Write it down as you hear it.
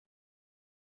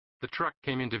The truck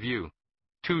came into view.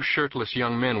 Two shirtless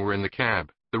young men were in the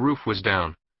cab. The roof was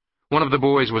down. One of the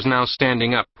boys was now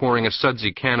standing up, pouring a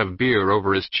sudsy can of beer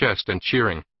over his chest and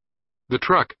cheering. The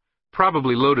truck,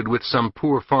 probably loaded with some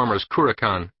poor farmer's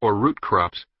currican or root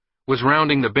crops, was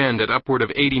rounding the bend at upward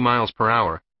of 80 miles per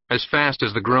hour, as fast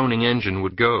as the groaning engine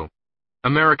would go.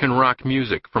 American rock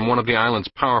music from one of the island's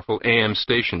powerful AM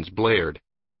stations blared.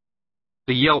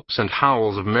 The yelps and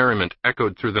howls of merriment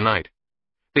echoed through the night.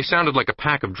 They sounded like a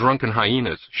pack of drunken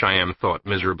hyenas, Shyam thought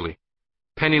miserably.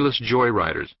 Penniless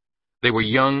joyriders. They were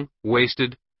young,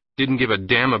 wasted, didn't give a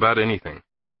damn about anything.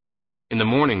 In the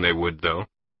morning they would, though.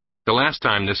 The last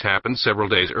time this happened, several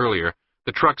days earlier,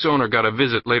 the truck's owner got a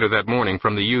visit later that morning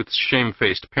from the youth's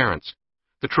shamefaced parents.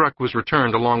 The truck was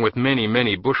returned along with many,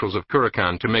 many bushels of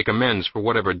currican to make amends for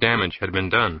whatever damage had been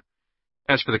done.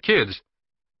 As for the kids,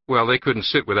 well, they couldn't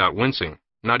sit without wincing,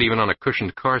 not even on a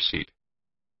cushioned car seat.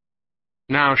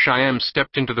 Now Shyam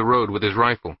stepped into the road with his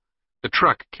rifle. The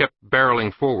truck kept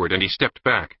barreling forward, and he stepped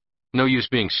back. No use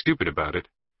being stupid about it.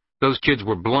 Those kids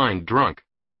were blind drunk.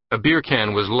 A beer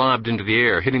can was lobbed into the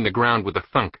air, hitting the ground with a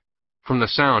thunk. From the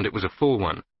sound, it was a full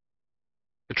one.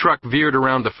 The truck veered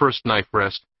around the first knife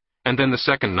rest, and then the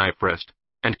second knife rest,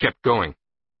 and kept going.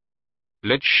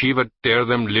 "Let Shiva tear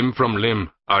them limb from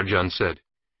limb," Arjan said.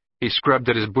 He scrubbed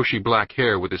at his bushy black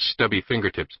hair with his stubby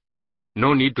fingertips.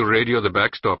 "No need to radio the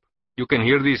backstop. You can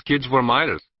hear these kids for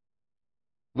miles."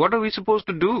 "What are we supposed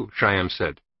to do?" Shyam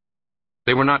said.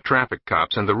 They were not traffic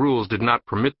cops, and the rules did not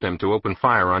permit them to open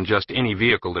fire on just any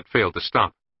vehicle that failed to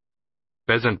stop.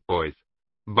 "Peasant boys.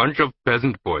 Bunch of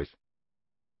peasant boys."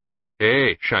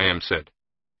 "Hey," Shyam said.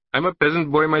 "I'm a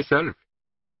peasant boy myself."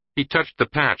 He touched the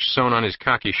patch sewn on his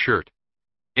khaki shirt.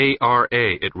 ARA,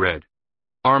 it read.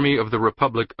 Army of the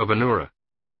Republic of Anura.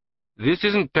 "This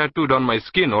isn't tattooed on my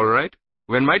skin, all right?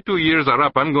 When my 2 years are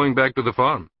up, I'm going back to the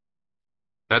farm."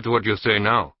 "That's what you say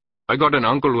now. I got an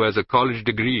uncle who has a college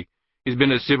degree. He's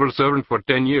been a civil servant for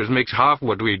 10 years, makes half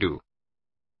what we do."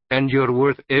 "And you're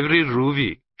worth every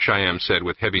rupee," Shyam said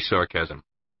with heavy sarcasm.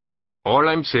 "All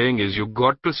I'm saying is you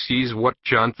got to seize what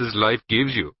chances life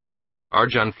gives you."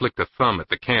 Arjan flicked a thumb at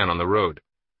the can on the road.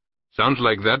 "Sounds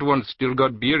like that one's still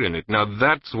got beer in it. Now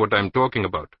that's what I'm talking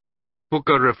about. Book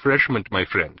a refreshment, my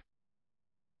friend."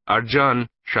 "Arjan,"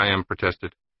 Shyam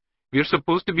protested, "we're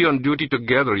supposed to be on duty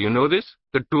together, you know this?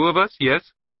 The two of us,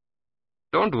 yes?"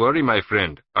 "Don't worry, my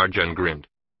friend," Arjan grinned.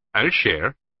 "I'll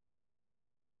share."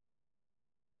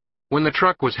 When the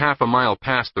truck was half a mile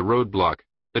past the roadblock,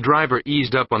 the driver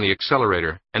eased up on the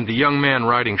accelerator, and the young man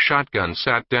riding shotgun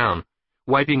sat down,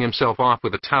 wiping himself off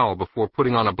with a towel before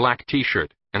putting on a black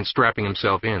T-shirt and strapping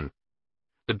himself in.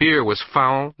 The beer was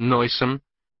foul, noisome,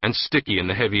 and sticky in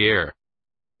the heavy air.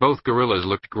 Both guerrillas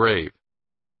looked grave.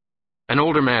 An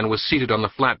older man was seated on the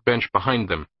flat bench behind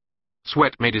them.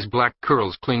 Sweat made his black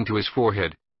curls cling to his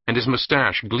forehead, and his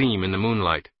mustache gleam in the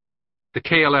moonlight. The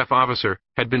KLF officer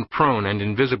had been prone and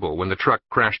invisible when the truck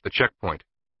crashed the checkpoint.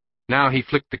 Now he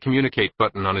flicked the communicate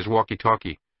button on his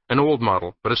walkie-talkie, an old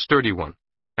model but a sturdy one,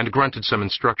 and grunted some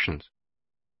instructions.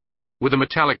 With a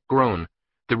metallic groan,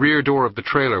 the rear door of the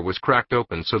trailer was cracked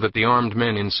open so that the armed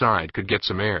men inside could get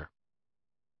some air.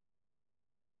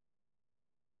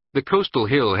 The coastal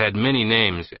hill had many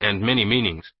names and many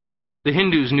meanings. The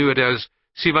Hindus knew it as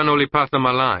Sivanolipatha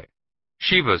Malai,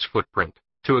 Shiva's footprint,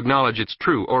 to acknowledge its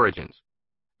true origins.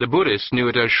 The Buddhists knew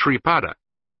it as Sripada,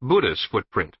 Buddha's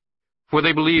footprint, for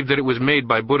they believed that it was made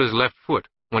by Buddha's left foot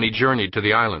when he journeyed to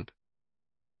the island.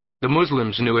 The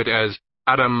Muslims knew it as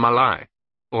Adam Malai,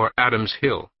 or Adam's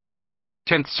Hill.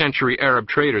 10th century Arab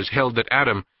traders held that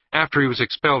Adam, after he was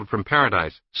expelled from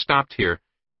paradise, stopped here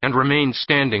and remained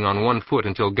standing on one foot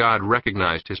until God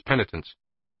recognized his penitence.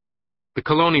 The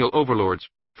colonial overlords,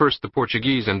 first the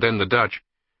Portuguese and then the Dutch,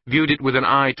 viewed it with an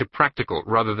eye to practical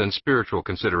rather than spiritual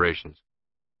considerations.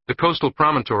 The coastal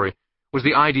promontory was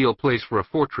the ideal place for a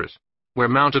fortress, where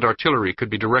mounted artillery could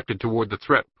be directed toward the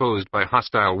threat posed by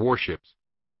hostile warships.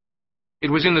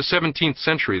 It was in the 17th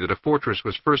century that a fortress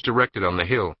was first erected on the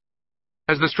hill.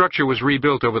 As the structure was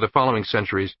rebuilt over the following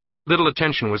centuries, little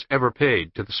attention was ever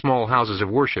paid to the small houses of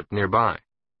worship nearby.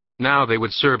 Now they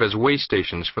would serve as way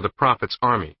stations for the Prophet's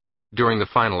army during the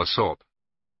final assault.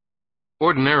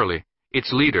 Ordinarily,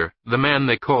 its leader, the man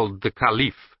they called the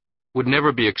Caliph, would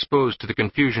never be exposed to the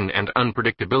confusion and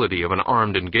unpredictability of an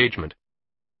armed engagement.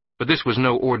 But this was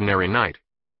no ordinary night.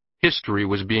 History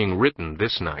was being written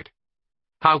this night.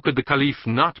 How could the Caliph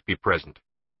not be present?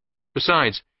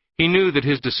 Besides, he knew that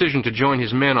his decision to join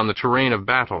his men on the terrain of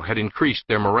battle had increased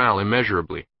their morale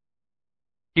immeasurably.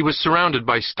 He was surrounded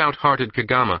by stout-hearted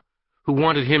Kagama, who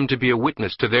wanted him to be a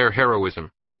witness to their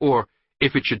heroism, or,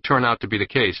 if it should turn out to be the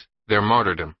case, their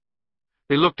martyrdom.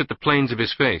 They looked at the planes of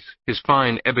his face, his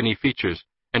fine ebony features,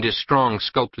 and his strong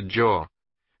sculpted jaw,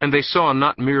 and they saw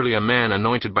not merely a man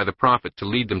anointed by the prophet to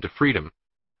lead them to freedom,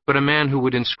 but a man who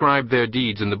would inscribe their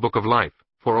deeds in the book of life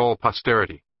for all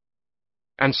posterity.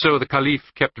 And so the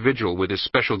Caliph kept vigil with his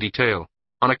special detail,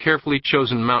 on a carefully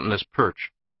chosen mountainous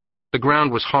perch. The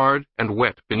ground was hard and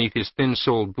wet beneath his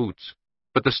thin-soled boots,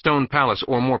 but the stone palace,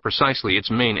 or more precisely its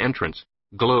main entrance,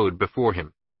 glowed before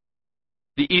him.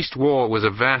 The east wall was a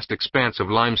vast expanse of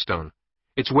limestone,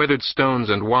 its weathered stones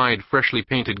and wide, freshly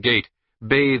painted gate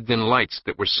bathed in lights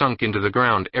that were sunk into the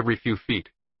ground every few feet.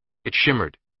 It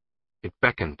shimmered. It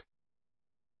beckoned.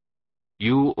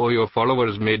 "You or your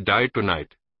followers may die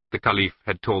tonight," the Caliph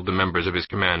had told the members of his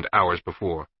command hours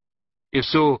before. "If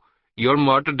so, your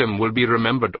martyrdom will be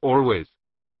remembered always.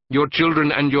 Your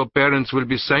children and your parents will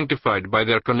be sanctified by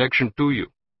their connection to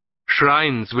you.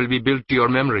 Shrines will be built to your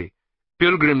memory.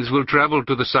 Pilgrims will travel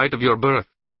to the site of your birth.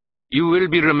 You will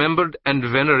be remembered and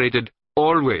venerated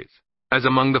always as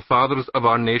among the fathers of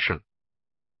our nation."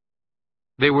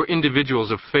 They were individuals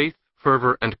of faith,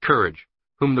 fervor, and courage,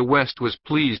 whom the West was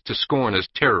pleased to scorn as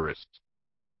terrorists.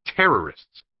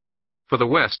 Terrorists! For the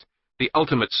West, the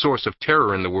ultimate source of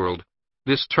terror in the world,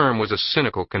 this term was a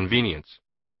cynical convenience.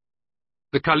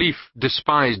 The Caliph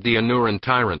despised the Anuran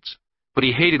tyrants, but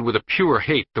he hated with a pure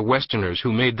hate the Westerners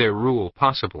who made their rule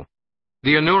possible.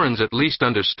 The Anurans at least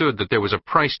understood that there was a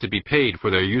price to be paid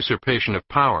for their usurpation of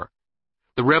power.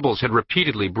 The rebels had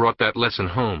repeatedly brought that lesson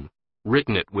home,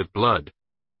 written it with blood.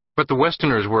 But the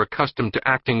Westerners were accustomed to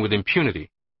acting with impunity.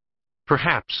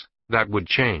 Perhaps that would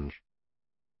change.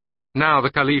 Now the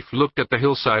Caliph looked at the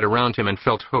hillside around him and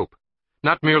felt hope,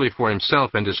 not merely for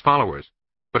himself and his followers,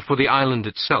 but for the island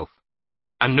itself.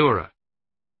 Anura.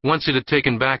 Once it had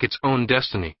taken back its own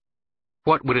destiny,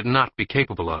 what would it not be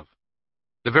capable of?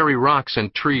 The very rocks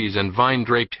and trees and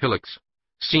vine-draped hillocks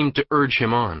seemed to urge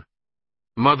him on.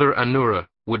 Mother Anura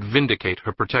would vindicate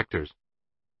her protectors.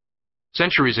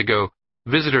 Centuries ago,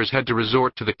 visitors had to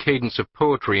resort to the cadence of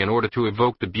poetry in order to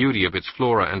evoke the beauty of its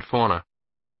flora and fauna.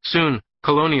 Soon,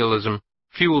 colonialism,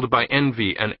 fueled by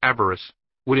envy and avarice,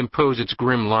 would impose its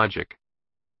grim logic.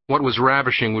 What was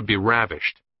ravishing would be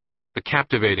ravished, the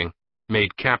captivating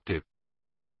made captive.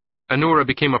 Anura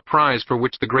became a prize for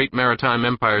which the great maritime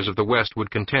empires of the West would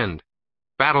contend.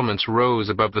 Battlements rose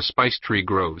above the spice tree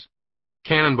groves.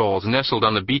 Cannonballs nestled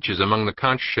on the beaches among the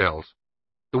conch shells.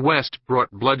 The West brought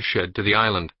bloodshed to the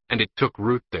island, and it took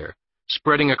root there,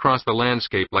 spreading across the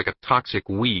landscape like a toxic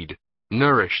weed,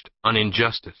 nourished on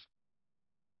injustice.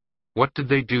 What did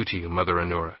they do to you, Mother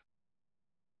Anura?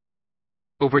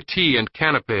 Over tea and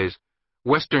canapes,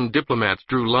 Western diplomats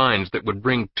drew lines that would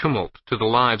bring tumult to the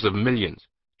lives of millions,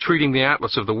 treating the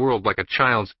atlas of the world like a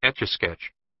child's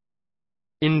etch-a-sketch.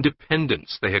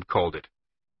 Independence, they had called it.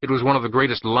 It was one of the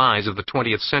greatest lies of the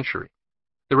 20th century.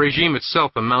 The regime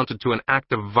itself amounted to an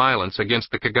act of violence against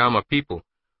the Kagama people,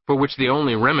 for which the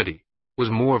only remedy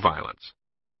was more violence.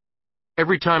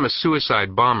 Every time a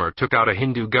suicide bomber took out a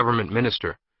Hindu government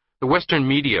minister, the Western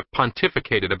media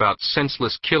pontificated about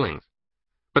senseless killings,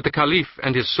 but the Caliph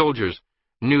and his soldiers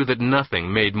knew that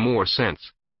nothing made more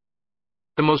sense.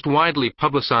 The most widely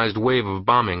publicized wave of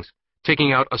bombings,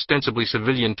 taking out ostensibly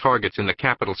civilian targets in the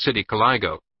capital city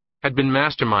Caligo, had been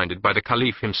masterminded by the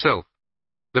Caliph himself.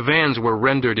 The vans were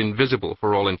rendered invisible,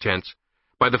 for all intents,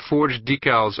 by the forged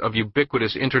decals of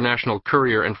ubiquitous international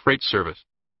courier and freight service.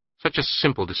 Such a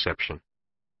simple deception.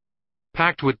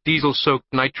 Packed with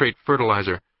diesel-soaked nitrate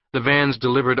fertilizer, the vans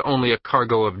delivered only a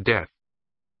cargo of death.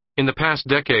 In the past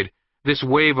decade, this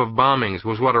wave of bombings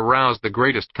was what aroused the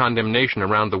greatest condemnation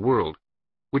around the world,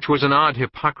 which was an odd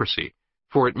hypocrisy,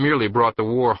 for it merely brought the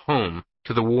war home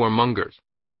to the warmongers.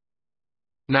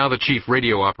 Now the chief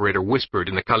radio operator whispered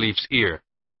in the Caliph's ear.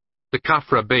 The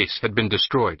Kafra base had been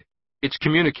destroyed, its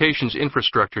communications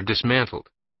infrastructure dismantled.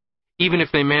 Even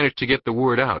if they managed to get the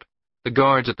word out, the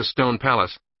guards at the Stone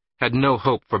Palace had no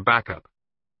hope for backup.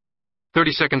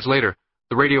 30 seconds later,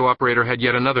 the radio operator had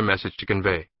yet another message to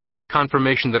convey,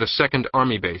 confirmation that a second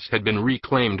army base had been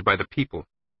reclaimed by the people.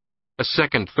 A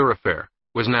second thoroughfare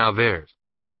was now theirs.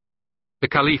 The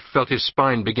Caliph felt his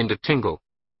spine begin to tingle.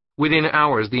 Within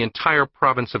hours, the entire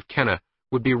province of Kenna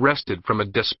would be wrested from a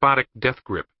despotic death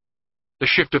grip. The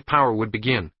shift of power would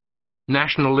begin.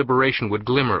 National liberation would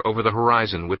glimmer over the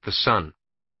horizon with the sun.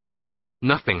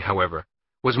 Nothing, however,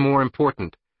 was more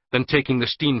important than taking the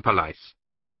Steenpaleis,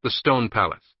 the Stone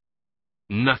Palace.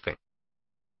 Nothing.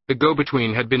 The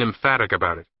go-between had been emphatic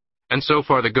about it, and so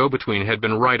far the go-between had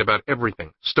been right about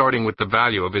everything, starting with the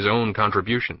value of his own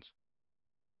contributions.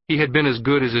 He had been as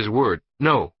good as his word,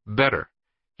 no, better.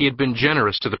 He had been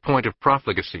generous to the point of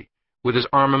profligacy, with his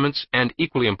armaments and,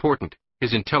 equally important,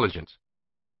 his intelligence.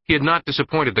 He had not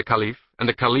disappointed the Caliph, and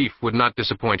the Caliph would not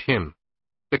disappoint him.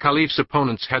 The Caliph's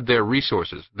opponents had their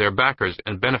resources, their backers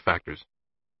and benefactors.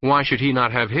 Why should he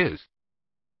not have his?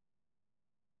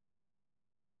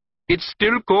 "It's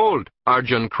still cold,"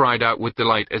 Arjun cried out with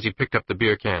delight as he picked up the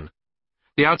beer can.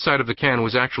 The outside of the can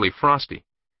was actually frosty.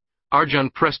 Arjun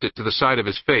pressed it to the side of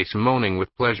his face, moaning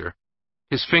with pleasure.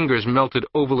 His fingers melted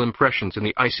oval impressions in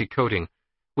the icy coating,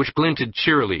 which glinted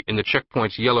cheerily in the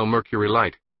checkpoint's yellow mercury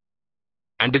light.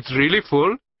 "And it's really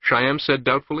full?" Shyam said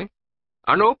doubtfully.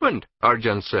 "Unopened,"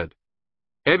 Arjun said.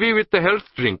 "Heavy with the health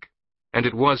drink." And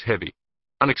it was heavy,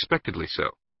 unexpectedly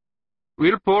so.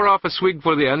 "We'll pour off a swig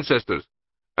for the ancestors.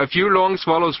 A few long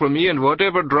swallows for me and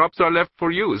whatever drops are left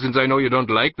for you, since I know you don't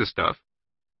like the stuff."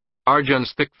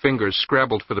 Arjun's thick fingers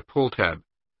scrabbled for the pull tab,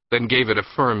 then gave it a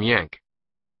firm yank.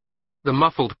 The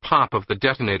muffled pop of the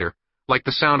detonator, like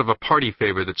the sound of a party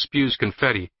favor that spews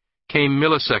confetti, came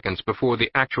milliseconds before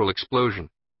the actual explosion.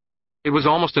 It was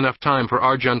almost enough time for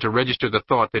Arjun to register the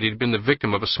thought that he'd been the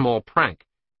victim of a small prank,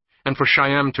 and for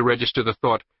Shyam to register the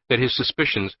thought that his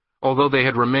suspicions, although they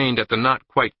had remained at the not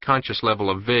quite conscious level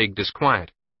of vague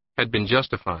disquiet, had been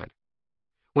justified.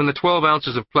 When the 12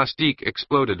 ounces of plastique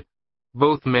exploded,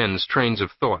 both men's trains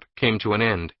of thought came to an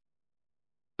end.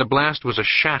 The blast was a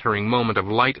shattering moment of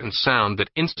light and sound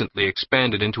that instantly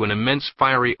expanded into an immense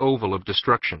fiery oval of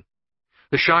destruction.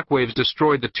 The shockwaves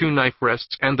destroyed the 2 knife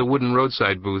rests and the wooden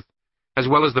roadside booth, as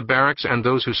well as the barracks and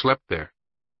those who slept there.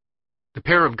 The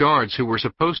pair of guards who were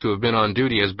supposed to have been on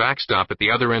duty as backstop at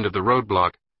the other end of the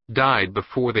roadblock died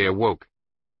before they awoke.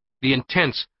 The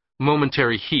intense,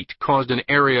 momentary heat caused an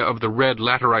area of the red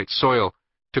laterite soil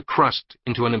to crust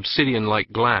into an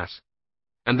obsidian-like glass,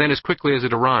 and then as quickly as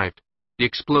it arrived, the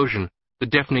explosion, the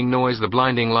deafening noise, the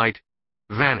blinding light,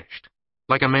 vanished,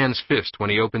 like a man's fist when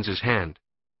he opens his hand.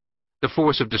 The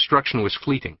force of destruction was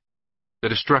fleeting, the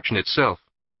destruction itself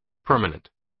permanent.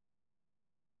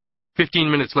 15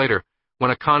 minutes later,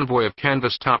 when a convoy of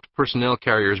canvas-topped personnel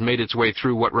carriers made its way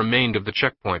through what remained of the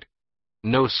checkpoint,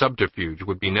 no subterfuge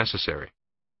would be necessary.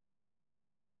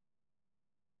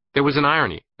 There was an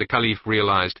irony, the Caliph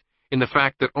realized, in the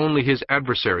fact that only his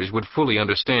adversaries would fully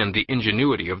understand the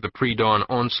ingenuity of the pre-dawn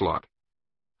onslaught.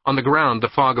 On the ground, the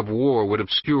fog of war would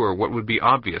obscure what would be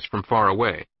obvious from far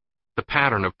away, the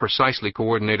pattern of precisely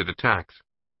coordinated attacks.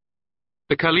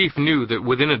 The Caliph knew that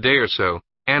within a day or so,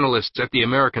 analysts at the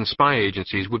American spy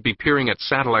agencies would be peering at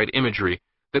satellite imagery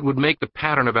that would make the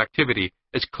pattern of activity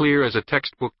as clear as a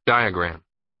textbook diagram.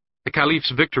 The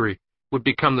Caliph's victory would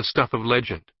become the stuff of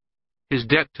legend. His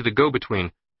debt to the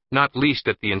go-between, not least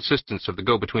at the insistence of the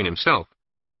go-between himself,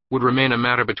 would remain a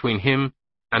matter between him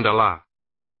and Allah.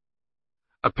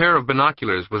 A pair of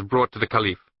binoculars was brought to the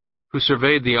Caliph, who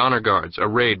surveyed the honor guards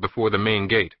arrayed before the main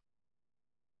gate.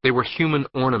 They were human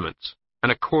ornaments, an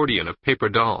accordion of paper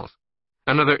dolls,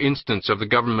 another instance of the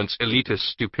government's elitist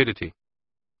stupidity.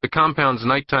 The compound's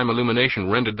nighttime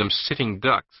illumination rendered them sitting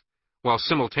ducks, while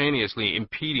simultaneously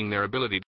impeding their ability